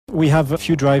we have a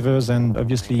few drivers and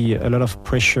obviously a lot of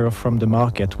pressure from the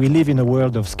market. We live in a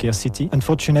world of scarcity.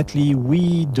 Unfortunately,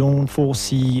 we don't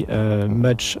foresee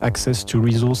much access to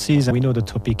resources. We know the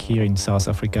topic here in South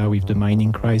Africa with the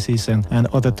mining crisis and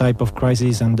other type of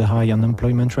crises and the high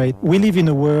unemployment rate. We live in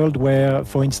a world where,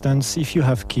 for instance, if you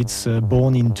have kids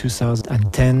born in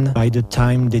 2010, by the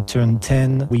time they turn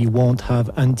 10, we won't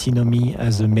have antimony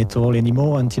as a metal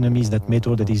anymore. Antimony is that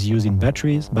metal that is used in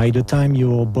batteries. By the time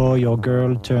your boy or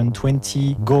girl turn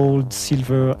 20, gold,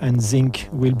 silver, and zinc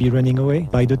will be running away.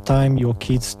 By the time your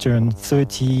kids turn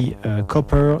 30,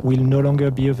 copper will no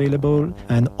longer be available,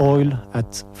 and oil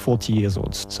at 40 years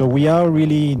old. So we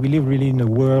live really in a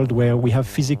world where we have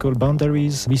physical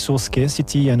boundaries, resource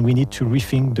scarcity, and we need to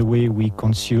rethink the way we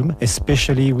consume,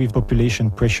 especially with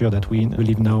population pressure that we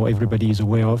believe now everybody is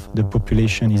aware of. The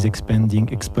population is expanding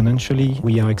exponentially.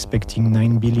 We are expecting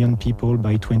 9 billion people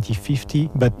by 2050,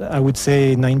 but I would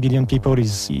say 9 billion people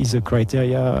is a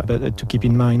criteria to keep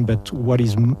in mind. But what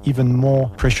is even more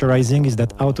pressurizing is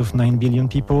that out of 9 billion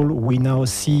people, we now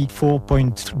see 4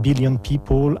 billion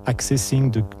people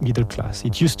accessing the middle class.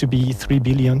 It used to be 3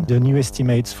 billion. The new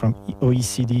estimates from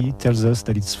OECD tells us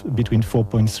that it's between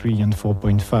 4.3 and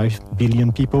 4.5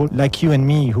 billion people like you and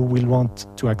me who will want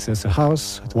to access a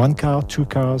house, one car, two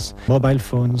cars, mobile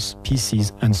phones,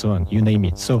 PCs, and so on, you name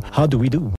it. So how do we do?